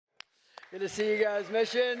Good to see you guys,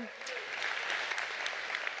 Mission.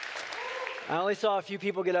 I only saw a few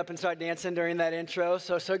people get up and start dancing during that intro,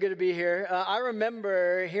 so good to be here. I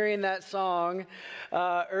remember hearing that song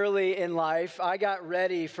early in life. I got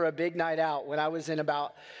ready for a big night out when I was in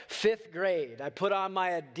about 5th grade. I put on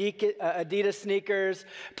my Adidas sneakers,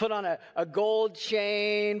 put on a gold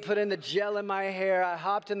chain, put in the gel in my hair. I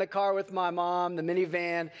hopped in the car with my mom, the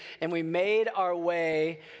minivan, and we made our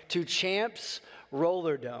way to Champs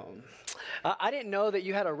Roller Dome. I didn't know that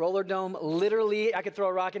you had a roller dome. Literally, I could throw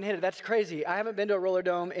a rock and hit it. That's crazy. I haven't been to a roller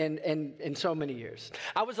dome in so many years.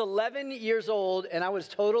 I was 11 years old, and I was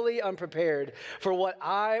totally unprepared for what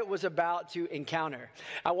I was about to encounter.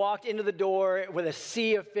 I walked into the door with a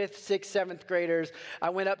sea of 5th, 6th, 7th graders. I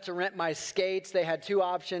went up to rent my skates. They had 2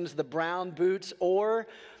 options, the brown boots or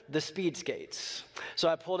the speed skates. So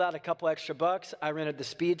I pulled out a couple extra bucks. I rented the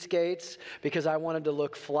speed skates because I wanted to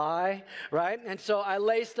look fly, right? And so I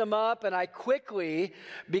laced them up and I quickly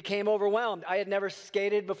became overwhelmed. I had never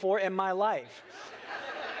skated before in my life.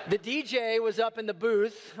 The DJ was up in the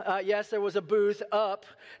booth. Yes, there was a booth up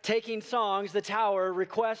taking songs, the tower,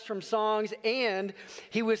 requests from songs, and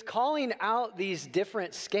he was calling out these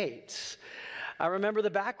different skates. I remember the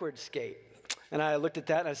backwards skate. And I looked at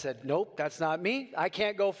that and I said, nope, that's not me. I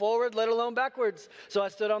can't go forward, let alone backwards. So I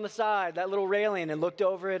stood on the side, that little railing, and looked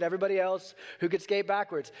over at everybody else who could skate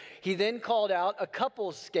backwards. He then called out a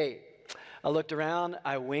couples skate. I looked around,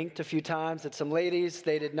 I winked a few times at some ladies.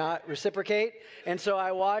 They did not reciprocate. And so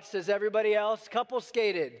I watched as everybody else couple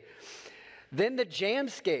skated. Then the jam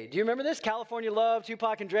skate. Do you remember this? California Love,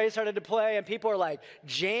 Tupac and Dre started to play, and people are like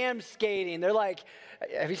jam skating. They're like,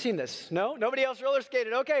 have you seen this? No? Nobody else roller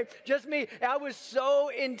skated? Okay, just me. I was so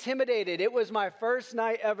intimidated. It was my first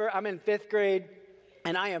night ever. I'm in 5th grade,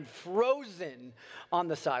 and I am frozen on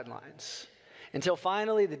the sidelines until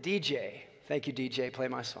finally the DJ, thank you DJ, play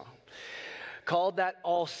my song, called that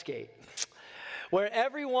all skate, where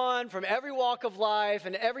everyone from every walk of life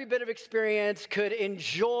and every bit of experience could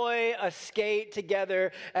enjoy a skate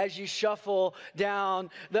together as you shuffle down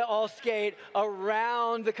the all skate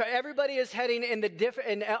around the car. Everybody is heading in the different,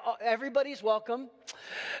 and everybody's welcome.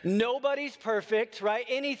 Nobody's perfect, right?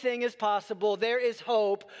 Anything is possible. There is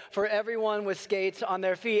hope for everyone with skates on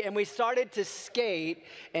their feet. And we started to skate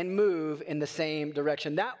and move in the same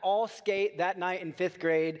direction. That all skate that night in 5th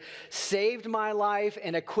grade saved my life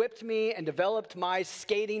and equipped me and developed my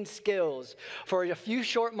skating skills. For a few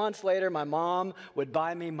short months later, my mom would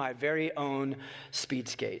buy me my very own speed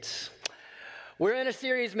skates. We're in a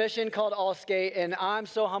series mission called All Skate, and I'm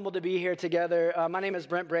so humbled to be here together. My name is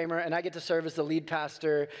Brent Bramer, and I get to serve as the lead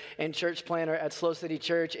pastor and church planter at Slow City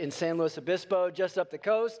Church in San Luis Obispo, just up the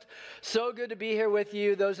coast. So good to be here with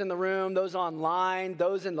you, those in the room, those online,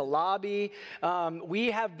 those in the lobby. We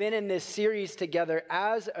have been in this series together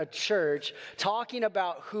as a church, talking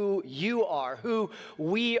about who you are, who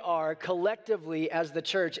we are collectively as the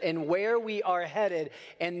church, and where we are headed.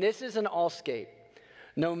 And this is an all skate.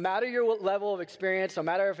 No matter your level of experience, no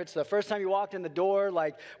matter if it's the first time you walked in the door,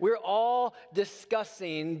 like we're all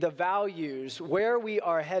discussing the values, where we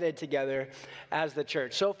are headed together as the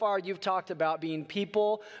church. So far, you've talked about being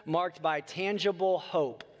people marked by tangible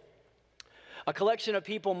hope. A collection of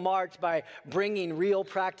people marked by bringing real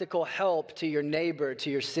practical help to your neighbor, to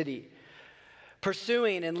your city.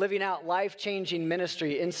 Pursuing and living out life-changing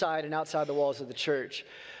ministry inside and outside the walls of the church.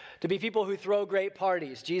 To be people who throw great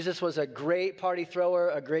parties. Jesus was a great party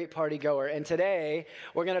thrower, a great party goer. And today,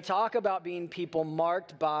 we're going to talk about being people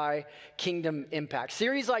marked by kingdom impact.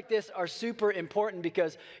 Series like this are super important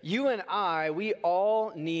because you and I, we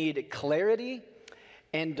all need clarity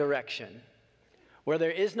and direction. Where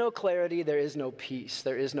there is no clarity, there is no peace.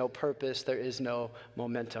 There is no purpose. There is no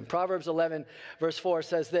momentum. Proverbs 11, verse 4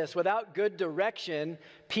 says this, without good direction,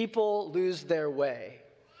 people lose their way.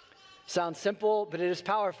 Sounds simple, but it is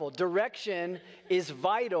powerful. Direction is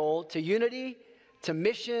vital to unity, to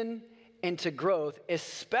mission, and to growth,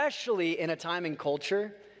 especially in a time and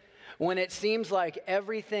culture when it seems like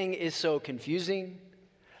everything is so confusing.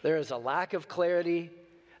 There is a lack of clarity.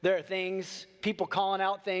 There are things, people calling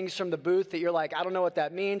out things from the booth that you're like, I don't know what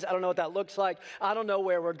that means. I don't know what that looks like. I don't know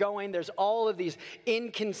where we're going. There's all of these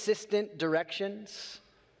inconsistent directions.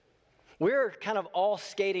 We're kind of all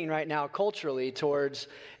skating right now culturally towards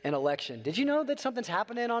an election. Did you know that something's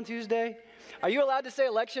happening on Tuesday? Are you allowed to say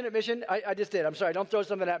election at Mission? I just did. I'm sorry. Don't throw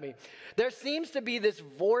something at me. There seems to be this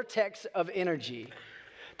vortex of energy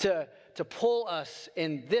to pull us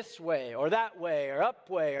in this way or that way or up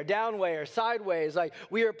way or down way or sideways. Like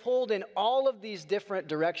we are pulled in all of these different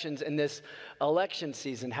directions in this election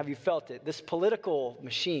season. Have you felt it? This political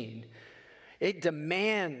machine, it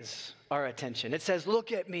demands our attention. It says,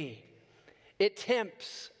 look at me. It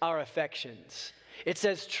tempts our affections. It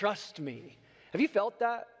says, trust me. Have you felt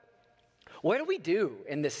that? What do we do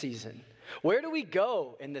in this season? Where do we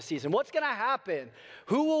go in this season? What's going to happen?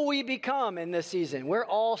 Who will we become in this season? We're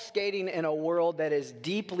all skating in a world that is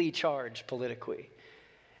deeply charged politically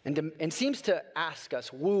and seems to ask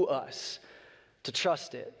us, woo us, to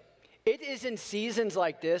trust it. It is in seasons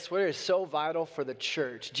like this where it is so vital for the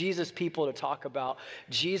church, Jesus people, to talk about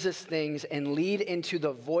Jesus things and lead into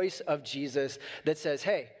the voice of Jesus that says,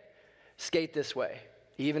 hey, skate this way,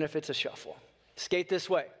 even if it's a shuffle. Skate this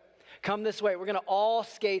way. Come this way. We're going to all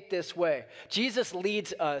skate this way. Jesus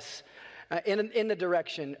leads us in the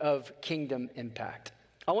direction of kingdom impact.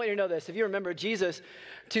 I want you to know this. If you remember, Jesus,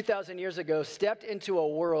 2,000 years ago, stepped into a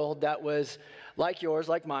world that was like yours,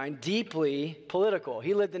 like mine, deeply political.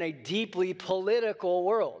 He lived in a deeply political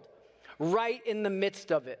world, right in the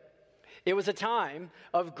midst of it. It was a time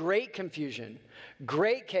of great confusion,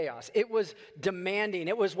 great chaos. It was demanding.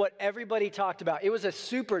 It was what everybody talked about. It was a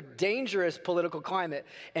super dangerous political climate.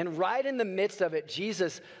 And right in the midst of it,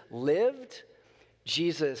 Jesus lived,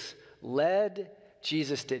 Jesus led,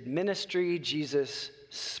 Jesus did ministry, Jesus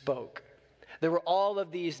spoke. There were all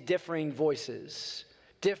of these differing voices,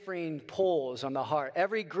 differing pulls on the heart.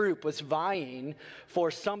 Every group was vying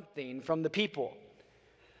for something from the people.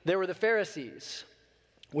 There were the Pharisees.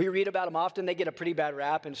 We read about them often. They get a pretty bad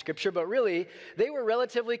rap in Scripture, but really, they were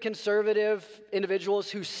relatively conservative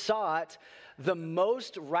individuals who sought the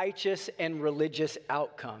most righteous and religious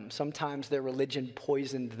outcome. Sometimes their religion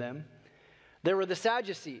poisoned them. There were the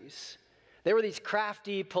Sadducees. They were these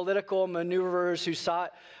crafty political maneuverers who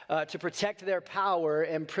sought to protect their power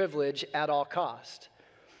and privilege at all cost.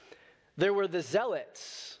 There were the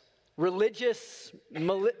Zealots, religious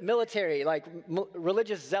military,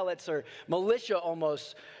 religious zealots or militia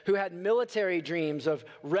almost, who had military dreams of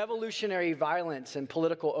revolutionary violence and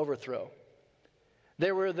political overthrow.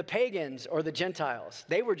 There were the pagans or the Gentiles.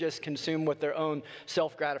 They were just consumed with their own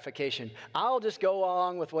self-gratification. I'll just go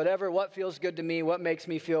along with what feels good to me, what makes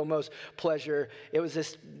me feel most pleasure. It was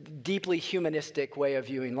this deeply humanistic way of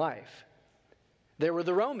viewing life. There were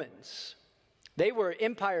the Romans. They were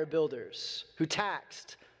empire builders who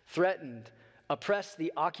taxed, threatened, oppressed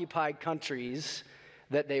the occupied countries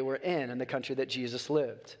that they were in and the country that Jesus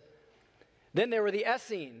lived. Then there were the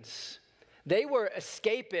Essenes. They were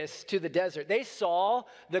escapists to the desert. They saw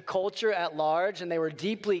the culture at large and they were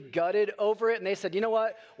deeply gutted over it. And they said, you know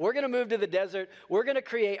what? We're going to move to the desert. We're going to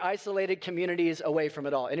create isolated communities away from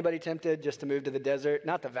it all. Anybody tempted just to move to the desert?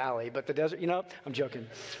 Not the valley, but the desert, I'm joking.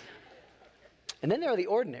 And then there are the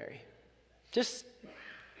ordinary, just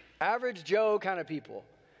average Joe kind of people,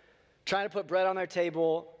 trying to put bread on their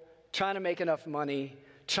table, trying to make enough money,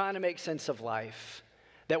 trying to make sense of life,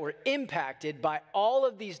 that were impacted by all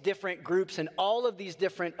of these different groups and all of these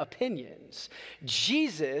different opinions.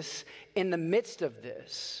 Jesus, in the midst of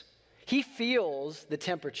this, he feels the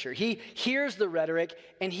temperature. He hears the rhetoric,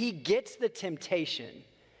 and he gets the temptation.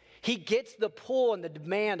 He gets the pull and the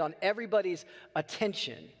demand on everybody's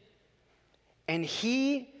attention. And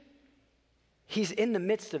he's in the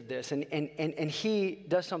midst of this, and he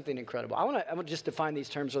does something incredible. I want to just define these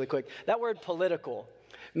terms really quick. That word political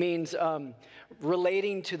means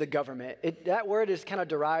relating to the government. That word is kind of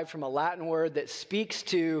derived from a Latin word that speaks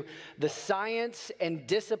to the science and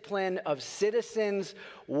discipline of citizens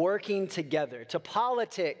working together. To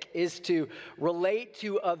politic is to relate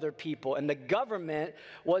to other people, and the government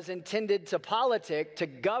was intended to politic, to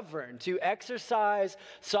govern, to exercise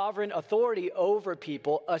sovereign authority over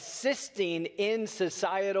people, assisting in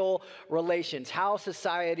societal relations, how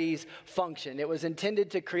societies function. It was intended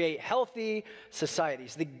to create healthy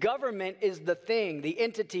societies. The government is the thing, the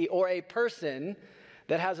entity, or a person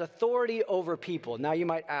that has authority over people. Now you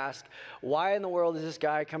might ask, why in the world is this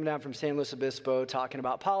guy coming down from San Luis Obispo talking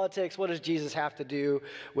about politics? What does Jesus have to do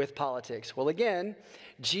with politics? Well, again,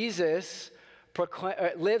 Jesus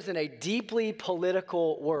lives in a deeply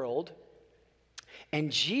political world,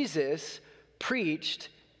 and Jesus preached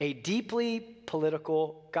a deeply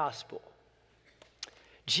political gospel.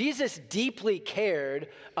 Jesus deeply cared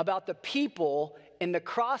about the people in the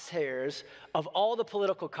crosshairs of all the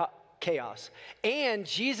political chaos. And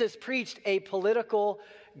Jesus preached a political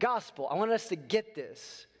gospel. I want us to get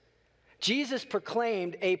this. Jesus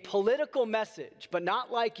proclaimed a political message, but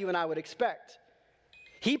not like you and I would expect.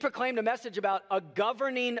 He proclaimed a message about a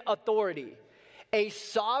governing authority, a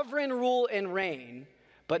sovereign rule and reign,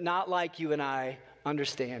 but not like you and I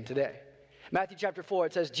understand today. Matthew chapter 4,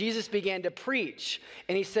 it says, Jesus began to preach,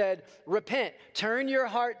 and he said, repent, turn your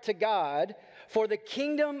heart to God, for the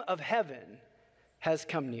kingdom of heaven has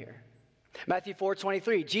come near. Matthew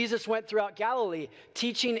 4:23, Jesus went throughout Galilee,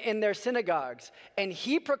 teaching in their synagogues, and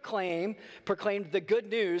he proclaimed the good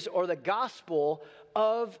news or the gospel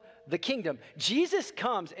of the kingdom. Jesus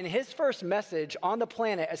comes, and his first message on the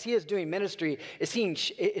planet as he is doing ministry is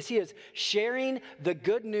he is sharing the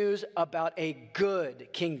good news about a good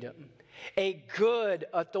kingdom, a good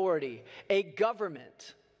authority, a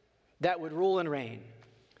government that would rule and reign,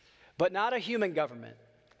 but not a human government,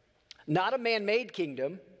 not a man-made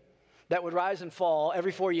kingdom that would rise and fall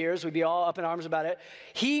every 4 years. We'd be all up in arms about it.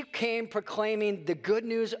 He came proclaiming the good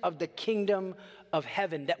news of the kingdom of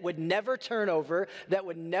heaven that would never turn over, that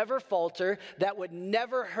would never falter, that would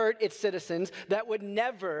never hurt its citizens, that would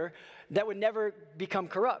never become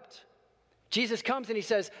corrupt. Jesus comes and he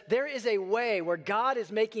says, there is a way where God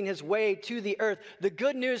is making his way to the earth. The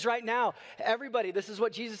good news right now, everybody, this is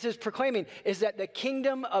what Jesus is proclaiming, is that the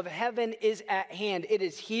kingdom of heaven is at hand. It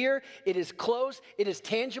is here, it is close, it is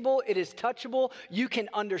tangible, it is touchable. You can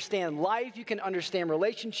understand life, you can understand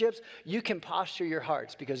relationships, you can posture your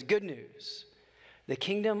hearts, because good news, the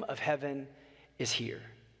kingdom of heaven is here.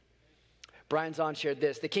 Brian Zahn shared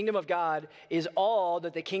this: the kingdom of God is all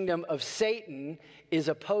that the kingdom of Satan is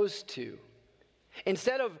opposed to.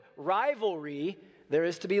 Instead of rivalry, there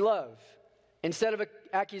is to be love. Instead of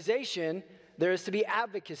accusation, there is to be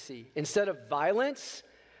advocacy. Instead of violence,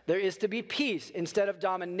 there is to be peace. Instead of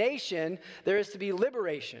domination, there is to be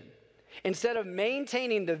liberation. Instead of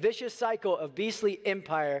maintaining the vicious cycle of beastly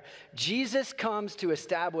empire, Jesus comes to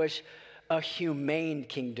establish a humane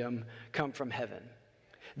kingdom come from heaven.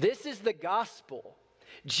 This is the gospel.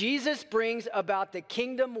 Jesus brings about the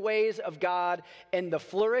kingdom ways of God and the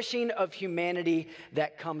flourishing of humanity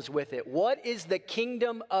that comes with it. What is the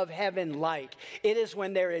kingdom of heaven like? It is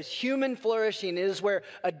when there is human flourishing. It is where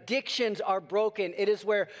addictions are broken. It is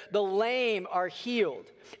where the lame are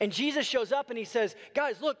healed. And Jesus shows up and he says,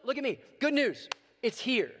 guys, look at me. Good news. It's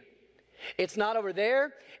here. It's not over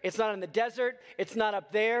there. It's not in the desert. It's not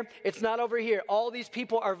up there. It's not over here. All these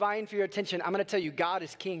people are vying for your attention. I'm going to tell you, God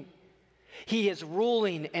is king. He is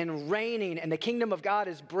ruling and reigning, and the kingdom of God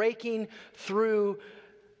is breaking through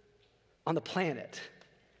on the planet.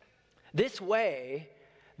 This way,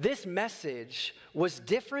 this message was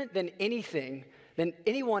different than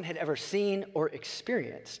anyone had ever seen or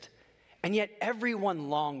experienced. And yet everyone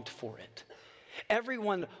longed for it.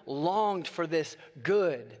 Everyone longed for this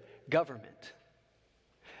good government.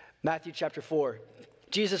 Matthew chapter 4.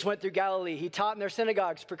 Jesus went through Galilee. He taught in their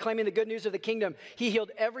synagogues, proclaiming the good news of the kingdom. He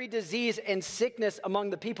healed every disease and sickness among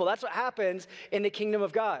the people. That's what happens in the kingdom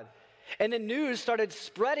of God. And the news started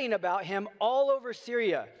spreading about him all over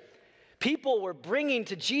Syria. People were bringing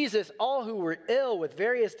to Jesus all who were ill with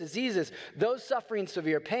various diseases, those suffering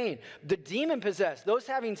severe pain, the demon-possessed, those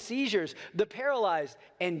having seizures, the paralyzed,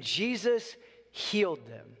 and Jesus healed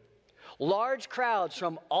them. Large crowds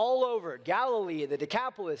from all over Galilee, the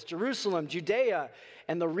Decapolis, Jerusalem, Judea,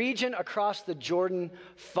 and the region across the Jordan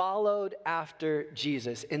followed after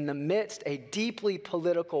Jesus. In the midst of a deeply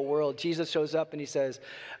political world, Jesus shows up and he says,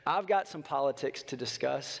 I've got some politics to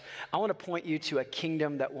discuss. I want to point you to a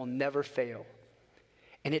kingdom that will never fail.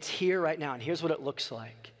 And it's here right now, and here's what it looks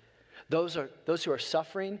like. Those who are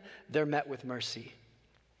suffering, they're met with mercy.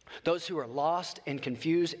 Those who are lost and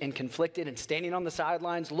confused and conflicted and standing on the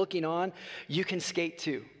sidelines looking on, you can skate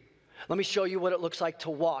too. Let me show you what it looks like to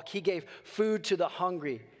walk. He gave food to the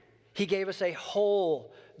hungry. He gave us a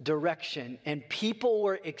whole direction, and people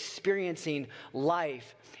were experiencing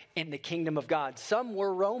life in the kingdom of God. Some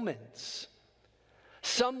were Romans.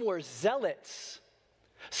 Some were zealots.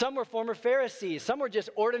 Some were former Pharisees. Some were just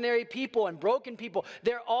ordinary people and broken people.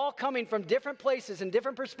 They're all coming from different places and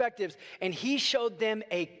different perspectives. And he showed them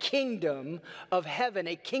a kingdom of heaven,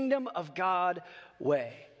 a kingdom of God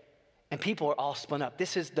way. And people are all spun up.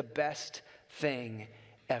 This is the best thing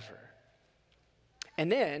ever.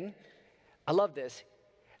 And then, I love this.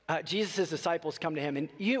 Jesus' disciples come to him, and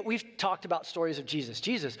we've talked about stories of Jesus.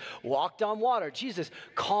 Jesus walked on water. Jesus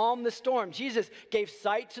calmed the storm. Jesus gave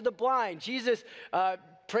sight to the blind. Jesus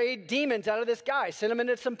prayed demons out of this guy, sent him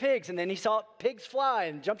into some pigs, and then he saw pigs fly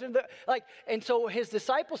and jumped into and so his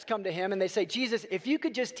disciples come to him and they say, Jesus, if you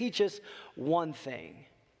could just teach us one thing.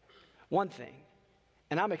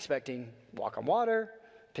 And I'm expecting walk on water,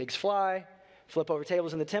 pigs fly, flip over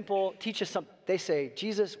tables in the temple, teach us something. They say,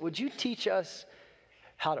 Jesus, would you teach us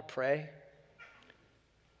how to pray?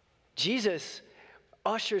 Jesus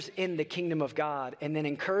ushers in the kingdom of God and then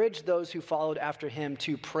encouraged those who followed after him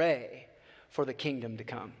to pray for the kingdom to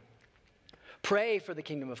come. Pray for the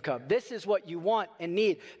kingdom of God. This is what you want and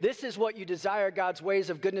need. This is what you desire, God's ways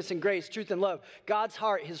of goodness and grace, truth and love, God's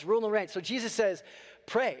heart, his rule and reign. So Jesus says,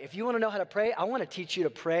 pray. If you want to know how to pray, I want to teach you to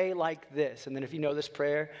pray like this. And then if you know this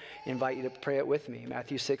prayer, I invite you to pray it with me.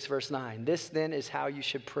 Matthew 6, verse 9. This then is how you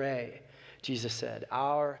should pray. Jesus said,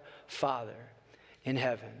 Our Father in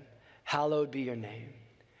heaven, hallowed be your name.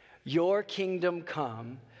 Your kingdom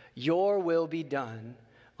come, your will be done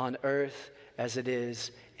on earth as it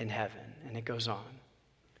is in heaven. And it goes on.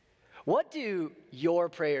 What do your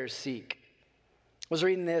prayers seek? I was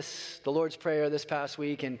reading the Lord's Prayer this past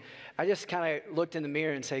week, and I just kind of looked in the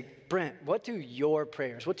mirror and said, Brent, what do your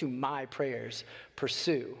prayers, what do my prayers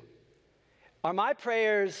pursue? Are my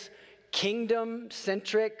prayers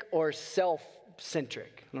kingdom-centric or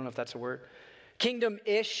self-centric? I don't know if that's a word.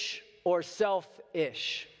 Kingdom-ish or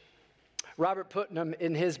self-ish? Robert Putnam,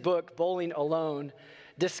 in his book, Bowling Alone,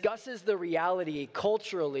 discusses the reality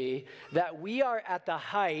culturally that we are at the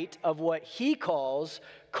height of what he calls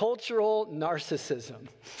cultural narcissism.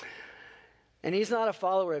 And he's not a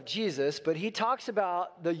follower of Jesus, but he talks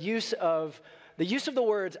about the use of the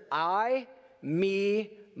words I,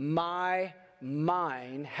 me, my,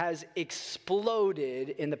 mine has exploded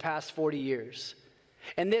in the past 40 years.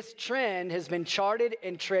 And this trend has been charted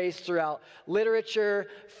and traced throughout literature,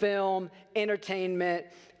 film, entertainment,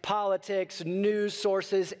 politics, news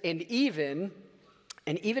sources, and even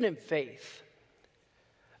in faith.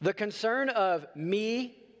 The concern of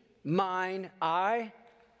me, mine, I,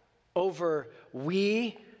 over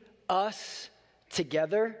we, us,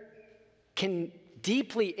 together, can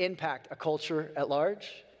deeply impact a culture at large,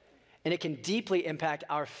 and it can deeply impact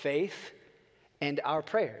our faith and our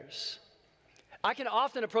prayers. I can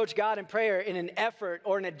often approach God in prayer in an effort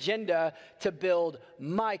or an agenda to build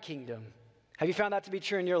my kingdom. Have you found that to be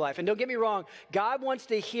true in your life? And don't get me wrong, God wants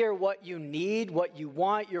to hear what you need, what you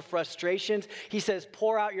want, your frustrations. He says,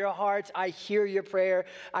 pour out your hearts. I hear your prayer.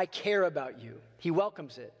 I care about you. He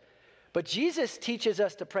welcomes it. But Jesus teaches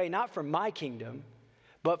us to pray not for my kingdom,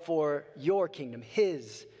 but for your kingdom,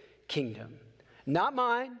 his kingdom. Not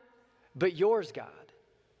mine, but yours, God.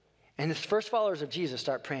 And the first followers of Jesus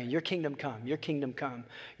start praying, your kingdom come, your kingdom come,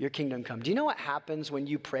 your kingdom come. Do you know what happens when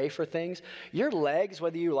you pray for things? Your legs,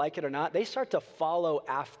 whether you like it or not, they start to follow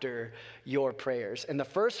after your prayers. And the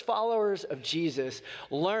first followers of Jesus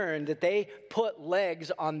learned that they put legs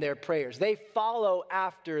on their prayers. They follow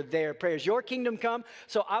after their prayers. Your kingdom come,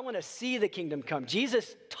 so I want to see the kingdom come.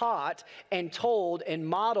 Jesus taught and told and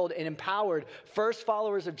modeled and empowered first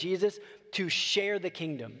followers of Jesus to share the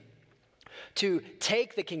kingdom. To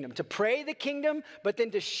take the kingdom, to pray the kingdom, but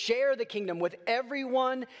then to share the kingdom with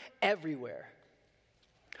everyone, everywhere.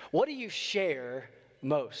 What do you share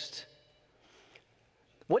most?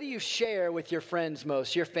 What do you share with your friends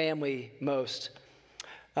most, your family most?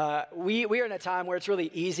 We are in a time where it's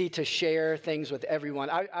really easy to share things with everyone.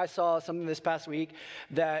 I saw something this past week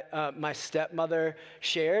that my stepmother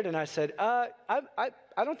shared, and I said,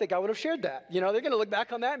 I don't think I would have shared that. You know, they're going to look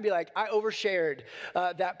back on that and be like, I overshared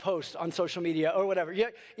that post on social media or whatever.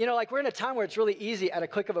 You know, like we're in a time where it's really easy. At a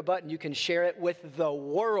click of a button, you can share it with the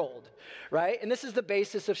world, right? And this is the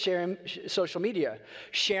basis of sharing social media,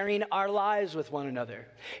 sharing our lives with one another.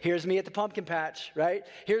 Here's me at the pumpkin patch, right?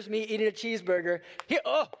 Here's me eating a cheeseburger.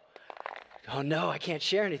 Oh no, I can't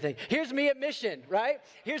share anything. Here's me at mission, right?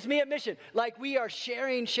 Here's me at mission. Like we are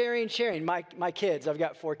sharing. My kids, I've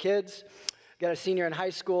got 4 kids. Got a senior in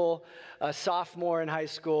high school, a sophomore in high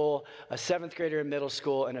school, a 7th grader in middle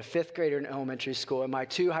school, and a 5th grader in elementary school. And my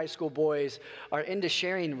 2 high school boys are into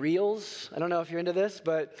sharing reels. I don't know if you're into this,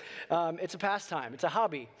 but it's a pastime. It's a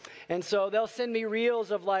hobby. And so they'll send me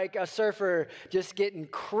reels of like a surfer just getting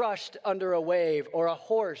crushed under a wave or a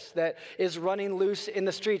horse that is running loose in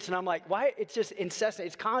the streets. And I'm like, why? It's just incessant.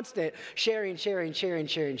 It's constant sharing. It's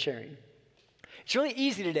really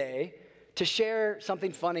easy today to share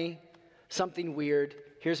something funny, something weird.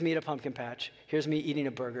 Here's me at a pumpkin patch. Here's me eating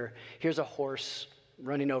a burger. Here's a horse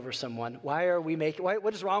running over someone.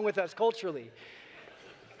 What is wrong with us culturally?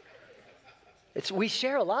 We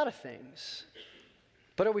share a lot of things,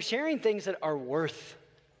 but are we sharing things that are worth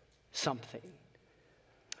something?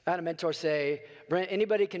 I had a mentor say, Brent,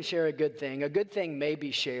 anybody can share a good thing. A good thing may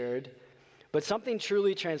be shared, but something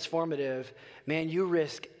truly transformative, man, you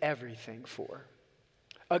risk everything for.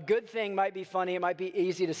 A good thing might be funny, it might be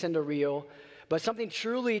easy to send a reel, but something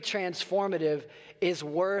truly transformative is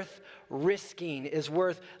worth risking, is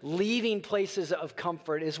worth leaving places of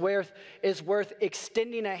comfort, is worth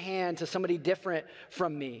extending a hand to somebody different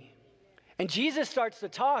from me. And Jesus starts to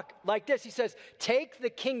talk like this. He says, take the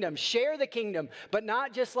kingdom, share the kingdom, but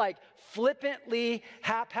not just like flippantly,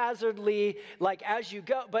 haphazardly, like as you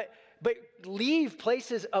go, but leave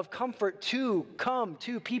places of comfort to come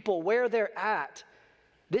to people where they're at.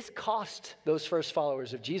 This cost those first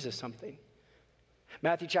followers of Jesus something.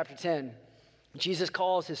 Matthew chapter 10, Jesus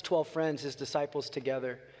calls his 12 friends, his disciples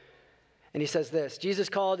together. And he says this, Jesus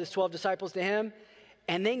called his 12 disciples to him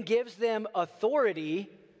and then gives them authority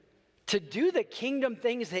to do the kingdom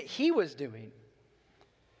things that he was doing.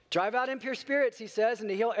 Drive out impure spirits, he says, and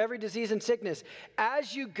to heal every disease and sickness.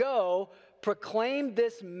 As you go, proclaim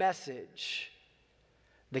this message.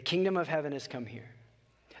 The kingdom of heaven has come here.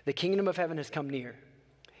 The kingdom of heaven has come near.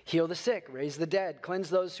 Heal the sick, raise the dead, cleanse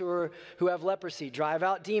those who have leprosy, drive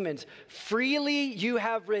out demons. Freely you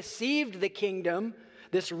have received the kingdom,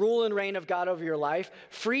 this rule and reign of God over your life.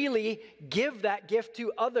 Freely give that gift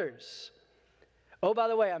to others. Oh, by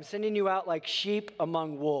the way, I'm sending you out like sheep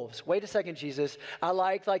among wolves. Wait a second, Jesus. I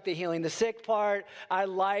like the healing the sick part. I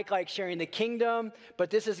like sharing the kingdom, but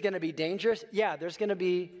this is going to be dangerous. Yeah, there's going to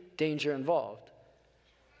be danger involved.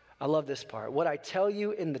 I love this part. What I tell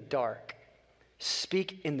you in the dark,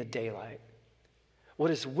 speak in the daylight.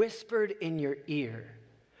 What is whispered in your ear,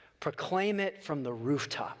 proclaim it from the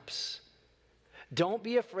rooftops. Don't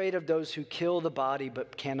be afraid of those who kill the body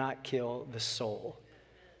but cannot kill the soul.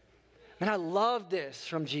 And I love this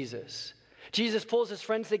from Jesus. Jesus pulls his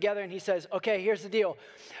friends together and he says, okay, here's the deal.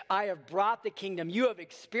 I have brought the kingdom. You have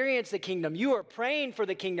experienced the kingdom. You are praying for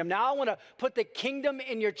the kingdom. Now I want to put the kingdom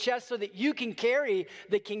in your chest so that you can carry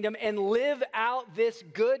the kingdom and live out this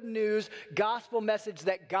good news gospel message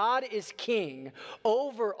that God is king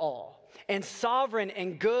over all and sovereign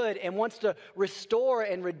and good and wants to restore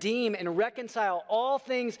and redeem and reconcile all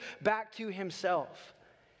things back to himself.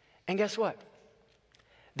 And guess what?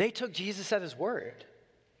 They took Jesus at his word.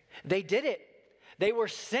 They did it. They were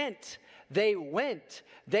sent. They went.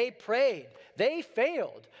 They prayed. They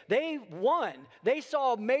failed. They won. They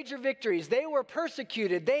saw major victories. They were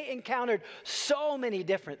persecuted. They encountered so many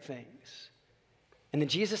different things. And then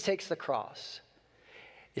Jesus takes the cross,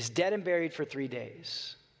 is dead and buried for 3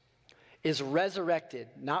 days, is resurrected,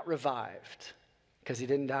 not revived, because he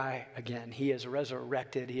didn't die again. He is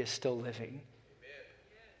resurrected. He is still living.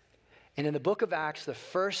 And in the book of Acts, the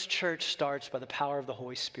first church starts by the power of the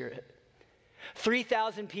Holy Spirit.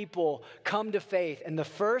 3,000 people come to faith, and the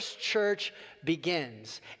first church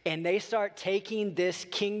begins. And they start taking this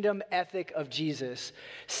kingdom ethic of Jesus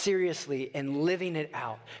seriously and living it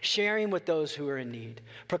out, sharing with those who are in need,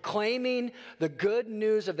 proclaiming the good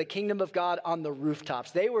news of the kingdom of God on the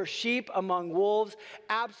rooftops. They were sheep among wolves,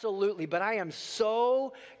 absolutely. But I am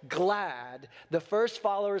so glad the first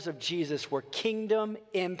followers of Jesus were kingdom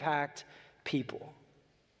impact people.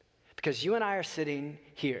 Because you and I are sitting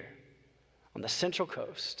here on the Central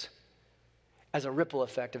Coast as a ripple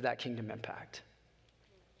effect of that kingdom impact.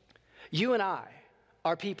 You and I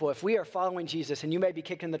are people, if we are following Jesus, and you may be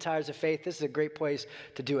kicking the tires of faith, this is a great place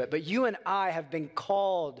to do it. But you and I have been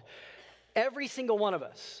called, every single one of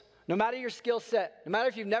us, no matter your skill set, no matter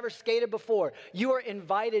if you've never skated before, you are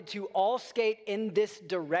invited to all skate in this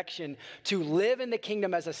direction, to live in the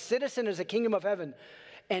kingdom as a citizen, as a kingdom of heaven,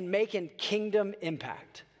 and make a kingdom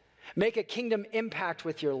impact. Make a kingdom impact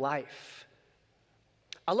with your life.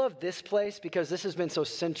 I love this place because this has been so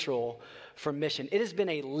central for mission. It has been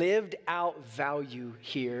a lived out value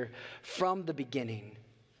here from the beginning.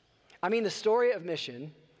 I mean, the story of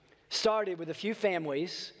mission started with a few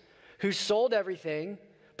families who sold everything,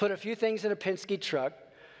 put a few things in a Penske truck,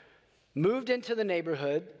 moved into the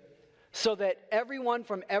neighborhood so that everyone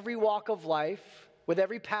from every walk of life, with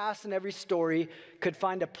every past and every story, could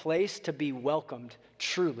find a place to be welcomed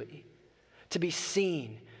truly, to be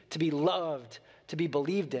seen, to be loved, to be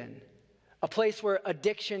believed in. A place where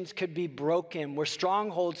addictions could be broken, where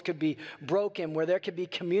strongholds could be broken, where there could be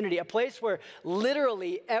community. A place where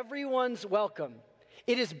literally everyone's welcome.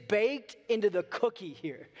 It is baked into the cookie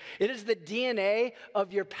here. It is the DNA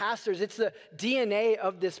of your pastors. It's the DNA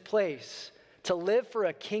of this place to live for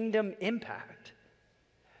a kingdom impact.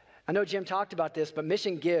 I know Jim talked about this, but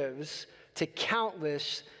mission gives to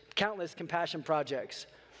countless compassion projects.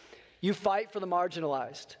 You fight for the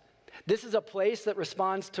marginalized. This is a place that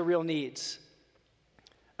responds to real needs.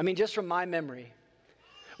 I mean, just from my memory,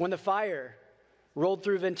 when the fire rolled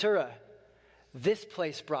through Ventura, this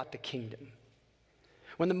place brought the kingdom.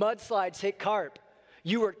 When the mudslides hit Carp,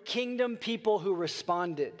 you were kingdom people who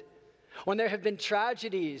responded. When there have been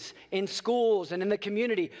tragedies in schools and in the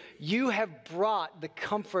community, you have brought the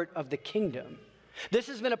comfort of the kingdom. This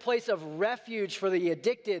has been a place of refuge for the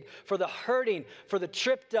addicted, for the hurting, for the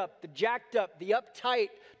tripped up, the jacked up, the uptight,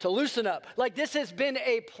 to loosen up. Like, this has been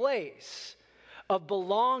a place of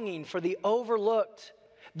belonging for the overlooked.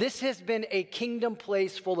 This has been a kingdom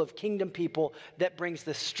place full of kingdom people that brings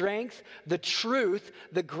the strength, the truth,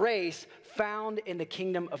 the grace found in the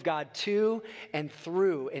kingdom of God to and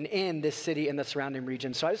through and in this city and the surrounding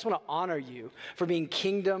region. So I just want to honor you for being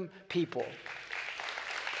kingdom people.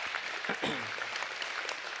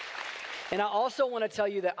 And I also want to tell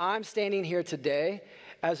you that I'm standing here today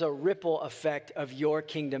as a ripple effect of your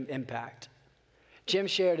kingdom impact. Jim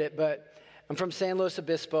shared it, but I'm from San Luis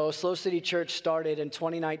Obispo. Slow City Church started in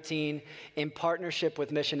 2019 in partnership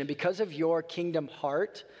with Mission. And because of your kingdom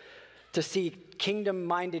heart, to see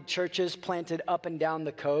kingdom-minded churches planted up and down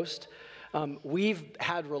the coast, we've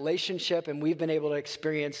had relationship and we've been able to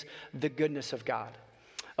experience the goodness of God.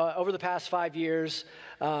 Over the past 5 years,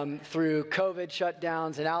 through COVID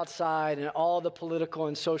shutdowns and outside and all the political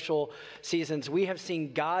and social seasons, we have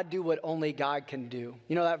seen God do what only God can do.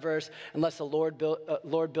 You know that verse, unless the Lord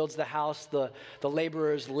builds the house, the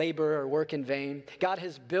laborers labor or work in vain. God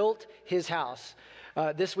has built his house.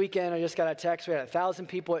 This weekend, I just got a text. We had 1,000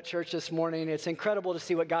 people at church this morning. It's incredible to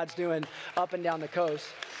see what God's doing up and down the coast.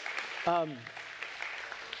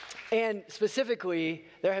 And specifically,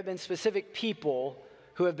 there have been specific people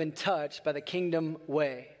who have been touched by the kingdom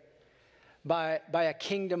way, by a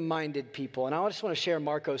kingdom-minded people. And I just want to share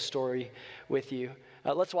Marco's story with you.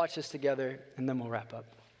 Let's watch this together, and then we'll wrap up.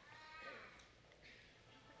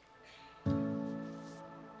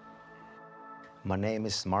 My name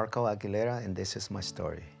is Marco Aguilera, and this is my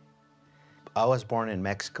story. I was born in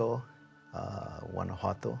Mexico,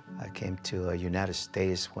 Guanajuato. I came to the United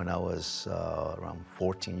States when I was around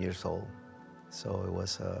 14 years old. So it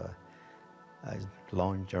was a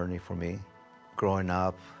long journey for me. Growing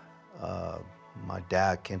up, my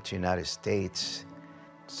dad came to the United States.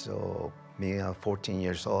 So me, at 14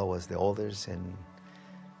 years old, I was the oldest, and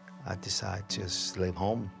I decided to just live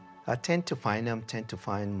home. I tend to find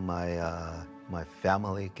my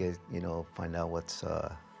family, find out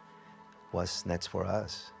what's next for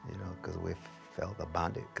us, because we felt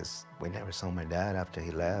abandoned, because we never saw my dad after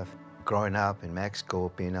he left. Growing up in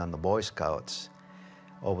Mexico, being on the Boy Scouts,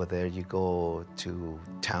 over there you go to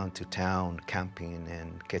town camping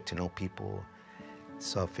and get to know people.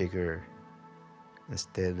 So I figure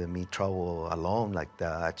instead of me travel alone like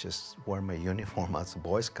that, I just wear my uniform as a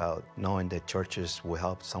Boy Scout, knowing that churches will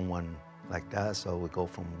help someone like that. So we go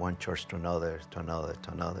from one church to another, to another,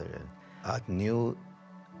 to another. And I knew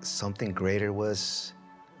something greater was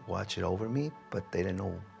watching over me, but they didn't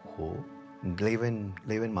know who. Leaving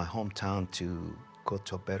my hometown to go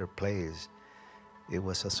to a better place, it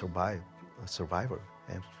was a survivor.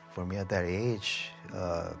 And for me at that age,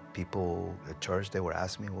 people at church, they were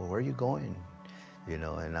asking me, well, where are you going? And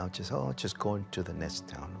I was just going to the next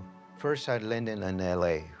town. First I landed in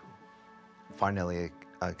LA. Finally,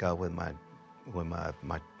 I got with my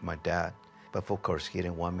dad, but of course he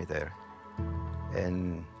didn't want me there.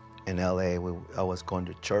 And in LA, I was going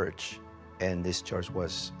to church, and this church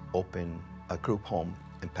was open a group home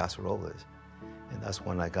in Paso Robles, and that's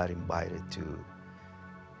when I got invited to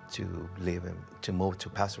move to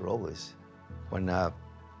Paso Robles. When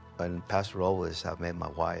Paso Robles, I met my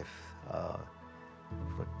wife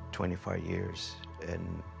for 25 years,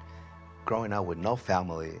 and growing up with no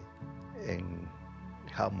family and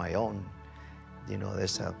have my own,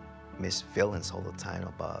 there's a mixed feelings all the time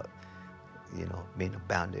about, being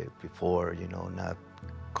abandoned before, not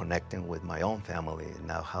connecting with my own family, and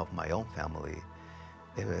now have my own family.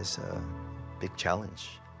 It was a big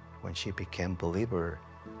challenge. When she became believer,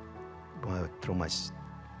 through my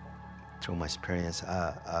experience,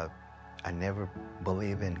 I never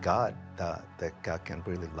believed in God, that God can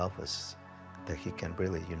really love us, that he can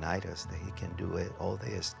really unite us, that he can do it. All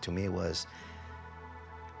this to me was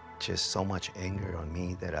just so much anger on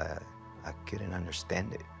me that I couldn't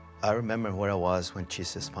understand it. I remember where I was when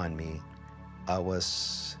Jesus found me. I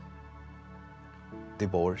was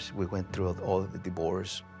divorced. We went through all the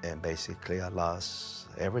divorce, and basically I lost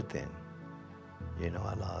everything.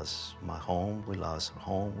 I lost my home, we lost our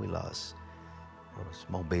home, we lost our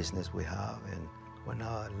small business we have. And when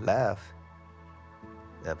I left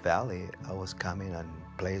that valley, I was coming in a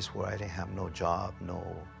place where I didn't have no job,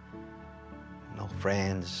 no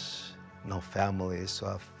friends, no family. So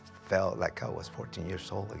I felt like I was 14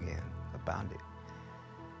 years old again, abandoned.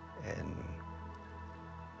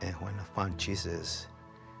 And when I found Jesus,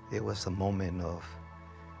 it was a moment of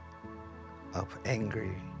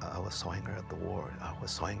anger. I was so angry at the world. I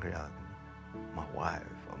was so angry at my wife,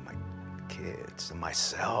 at my kids, and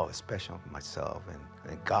myself, especially myself,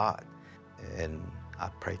 and God. And I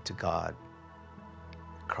prayed to God,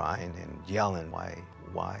 crying and yelling why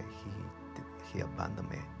he abandoned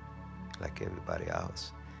me like everybody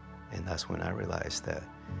else. And that's when I realized that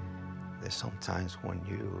there's sometimes when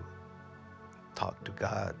you talk to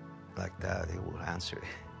God like that, he will answer.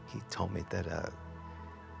 he told me that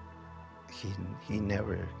he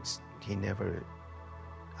never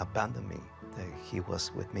abandoned me. That he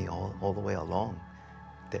was with me all the way along.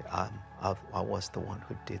 That I was the one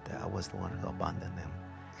who did that. I was the one who abandoned him.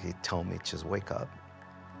 He told me, just wake up.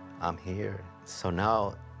 I'm here. So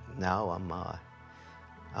now I'm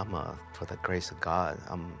for the grace of God,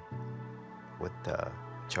 I'm with the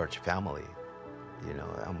church family. You know,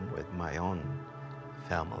 I'm with my own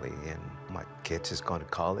family, and my kids is going to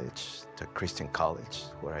college, to Christian college,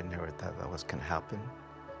 where I never thought that was gonna happen.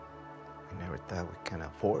 I never thought we can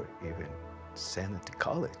afford even send them to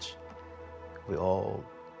college. We all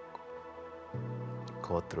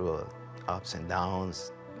go through ups and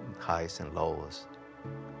downs, highs and lows,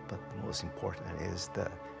 but the most important is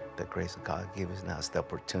the grace of God giving us the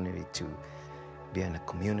opportunity to be in a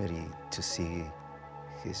community, to see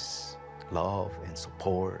His love and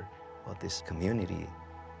support of this community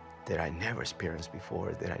that I never experienced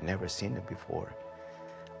before, that I never seen it before.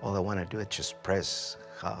 All I want to do is just express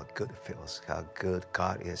how good it feels, how good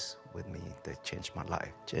God is with me. That changed my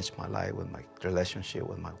life with my relationship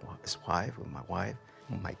with my wife,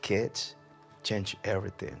 with my kids, changed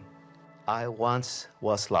everything. I once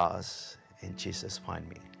was lost, and Jesus found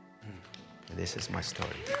me. And this is my story.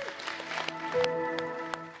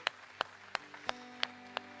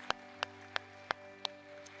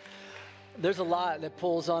 There's a lot that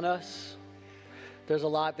pulls on us. There's a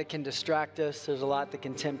lot that can distract us. There's a lot that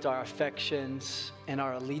can tempt our affections and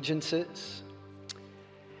our allegiances.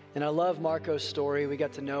 And I love Marco's story. We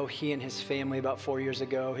got to know he and his family about 4 years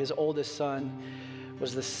ago. His oldest son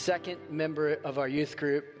was the second member of our youth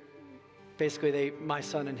group. Basically, my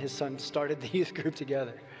son and his son started the youth group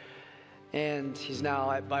together. And he's now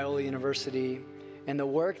at Biola University. And the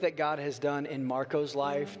work that God has done in Marco's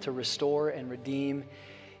life to restore and redeem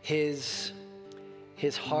his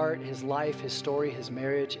heart, his life, his story, his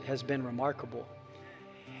marriage has been remarkable.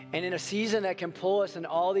 And in a season that can pull us in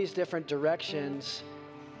all these different directions,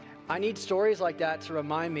 I need stories like that to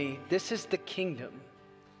remind me this is the kingdom.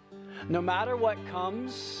 No matter what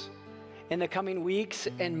comes in the coming weeks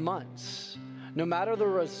and months, no matter the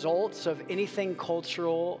results of anything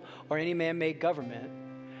cultural or any man-made government,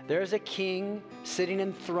 there is a king sitting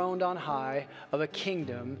enthroned on high of a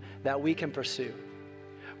kingdom that we can pursue.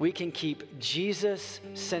 We can keep Jesus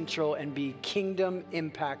central and be kingdom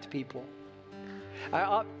impact people.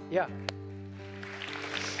 I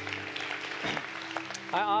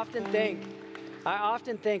often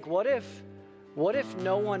think, what if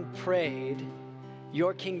no one prayed,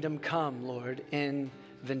 your kingdom come, Lord, in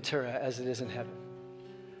Ventura as it is in heaven?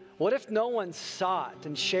 What if no one sought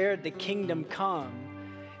and shared the kingdom come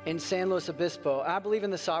in San Luis Obispo? I believe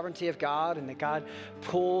in the sovereignty of God and that God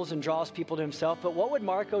pulls and draws people to himself. But what would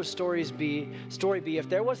Marco's story be if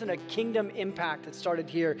there wasn't a kingdom impact that started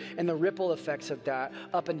here and the ripple effects of that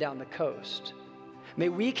up and down the coast? May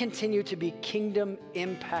we continue to be kingdom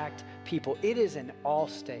impact people. It is an all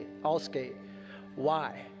skate.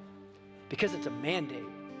 Why? Because it's a mandate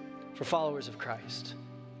for followers of Christ.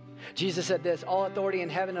 Jesus said this, all authority in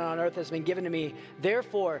heaven and on earth has been given to me.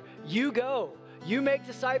 Therefore, you go. You make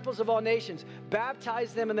disciples of all nations,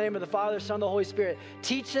 baptize them in the name of the Father, Son, and the Holy Spirit.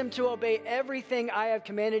 Teach them to obey everything I have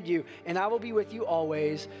commanded you, and I will be with you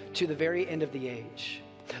always to the very end of the age.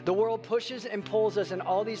 The world pushes and pulls us in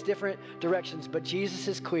all these different directions, but Jesus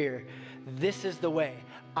is clear. This is the way.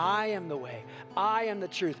 I am the way. I am the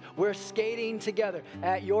truth. We're skating together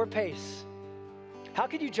at your pace. How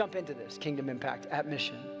could you jump into this kingdom impact at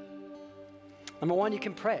Mission? Number one, you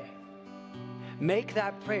can pray. Make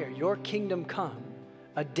that prayer, your kingdom come,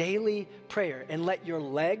 a daily prayer, and let your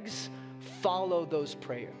legs follow those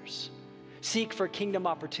prayers. Seek for kingdom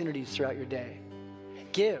opportunities throughout your day.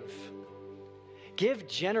 Give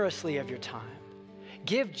generously of your time.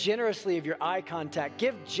 Give generously of your eye contact.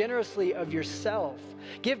 Give generously of yourself.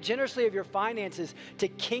 Give generously of your finances to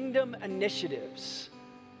kingdom initiatives.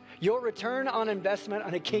 Your return on investment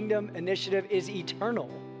on a kingdom initiative is eternal.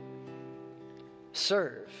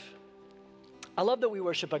 Serve. I love that we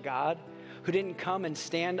worship a God who didn't come and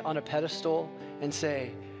stand on a pedestal and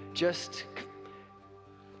say, just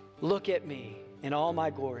look at me in all my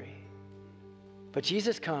glory. But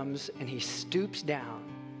Jesus comes and he stoops down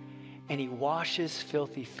and he washes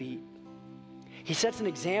filthy feet. He sets an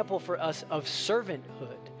example for us of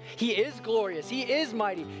servanthood. He is glorious. He is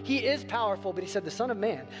mighty. He is powerful. But he said the Son of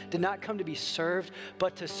Man did not come to be served,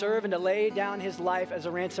 but to serve and to lay down his life as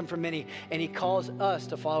a ransom for many. And he calls us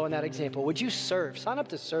to follow in that example. Would you serve? Sign up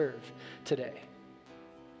to serve today.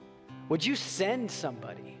 Would you send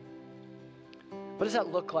somebody? What does that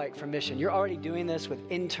look like for Mission? You're already doing this with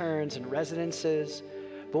interns and residences.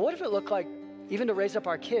 But what if it looked like even to raise up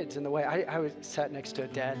our kids in the way. I sat next to a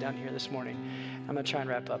dad down here this morning. I'm going to try and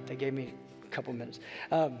wrap up. They gave me a couple minutes.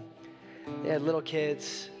 They had little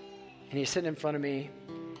kids, and he's sitting in front of me,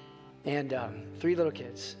 and 3 little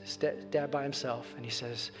kids, his dad by himself, and he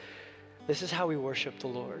says, this is how we worship the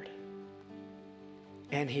Lord.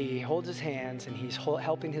 And he holds his hands, and he's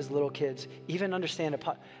helping his little kids even understand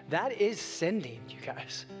that is sending, you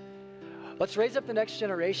guys. Let's raise up the next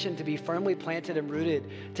generation to be firmly planted and rooted,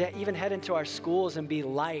 to even head into our schools and be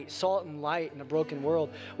light, salt and light in a broken world.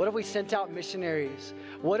 What if we sent out missionaries?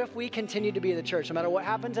 What if we continued to be the church, no matter what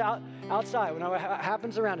happens outside, no matter what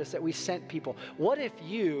happens around us, that we sent people? What if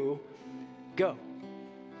you go?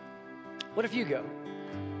 What if you go?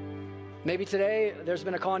 Maybe today there's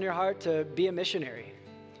been a call in your heart to be a missionary.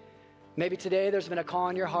 Maybe today there's been a call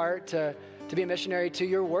in your heart to be a missionary to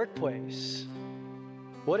your workplace.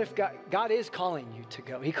 What if God is calling you to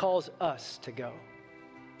go? He calls us to go.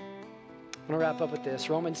 I'm going to wrap up with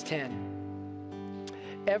this. Romans 10.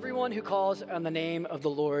 Everyone who calls on the name of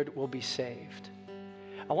the Lord will be saved.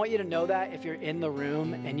 I want you to know that if you're in the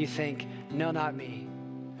room and you think, no, not me.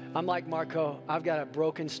 I'm like Marco. I've got a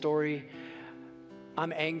broken story.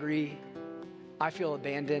 I'm angry. I feel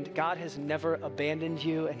abandoned. God has never abandoned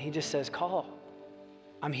you, and he just says, call.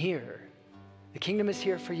 I'm here. The kingdom is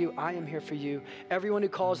here for you. I am here for you. Everyone who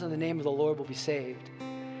calls on the name of the Lord will be saved.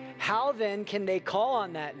 How then can they call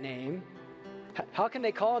on that name? How can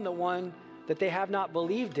they call on the one that they have not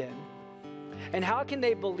believed in? And how can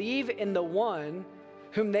they believe in the one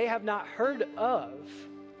whom they have not heard of?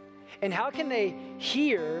 And how can they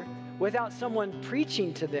hear without someone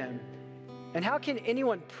preaching to them? And how can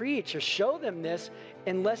anyone preach or show them this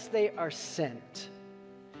unless they are sent?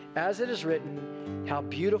 As it is written, how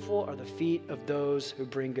beautiful are the feet of those who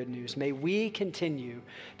bring good news. May we continue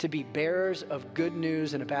to be bearers of good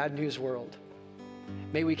news in a bad news world.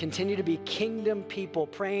 May we continue to be kingdom people,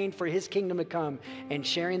 praying for his kingdom to come and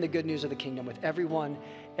sharing the good news of the kingdom with everyone,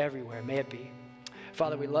 everywhere. May it be.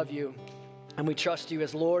 Father, we love you and we trust you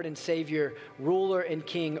as Lord and Savior, ruler and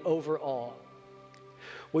King over all.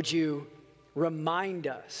 Would you remind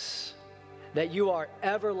us that you are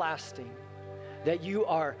everlasting, that you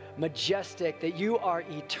are majestic, that you are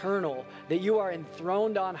eternal, that you are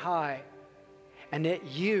enthroned on high, and that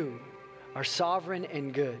you are sovereign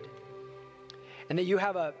and good, and that you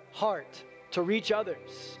have a heart to reach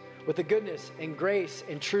others with the goodness and grace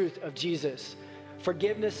and truth of Jesus,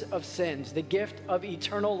 forgiveness of sins, the gift of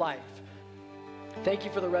eternal life. Thank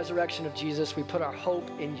you for the resurrection of Jesus. We put our hope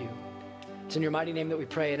in you. It's in your mighty name that we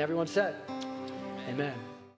pray, and everyone said, amen.